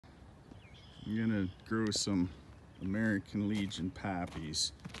I'm gonna grow some American Legion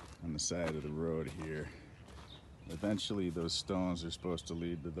poppies on the side of the road here. Eventually those stones are supposed to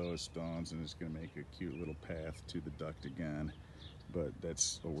lead to those stones, and it's gonna make a cute little path to the ductagon, but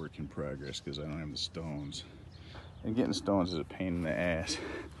that's a work in progress because I don't have the stones. And getting stones is a pain in the ass.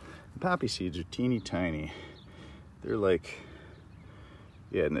 The poppy seeds are teeny tiny. They're like,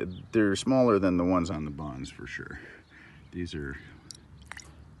 yeah, they're smaller than the ones on the buns for sure. These are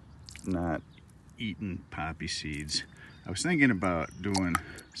not eaten poppy seeds. I was thinking about doing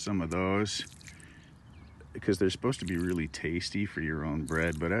some of those because they're supposed to be really tasty for your own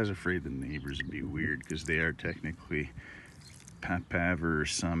bread, but I was afraid the neighbors would be weird because they are technically papaver or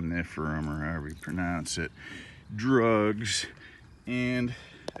somniferum, or however you pronounce it, drugs, and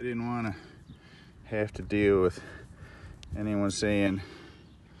I didn't want to have to deal with anyone saying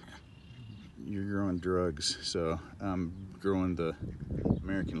you're growing drugs. So I'm growing the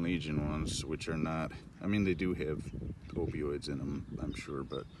American Legion ones, which are not, I mean, they do have opioids in them, I'm sure,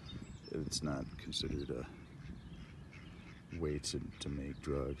 but it's not considered a way to make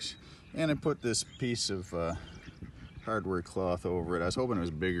drugs. And I put this piece of hardware cloth over it. I was hoping it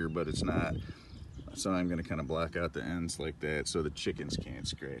was bigger, but it's not. So I'm gonna kind of block out the ends like that so the chickens can't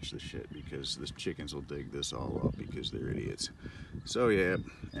scratch the shit, because the chickens will dig this all up because they're idiots. So yeah,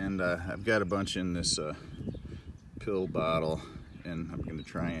 and I've got a bunch in this pill bottle, and I'm gonna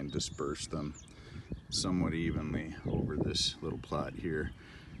try and disperse them somewhat evenly over this little plot here.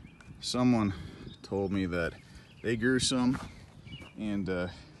 Someone told me that they grew some and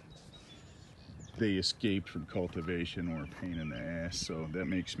they escaped from cultivation or a pain in the ass, so that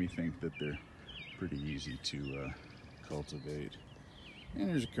makes me think that they're pretty easy to cultivate. And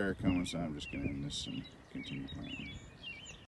there's a car coming, so I'm just gonna end this and continue planting.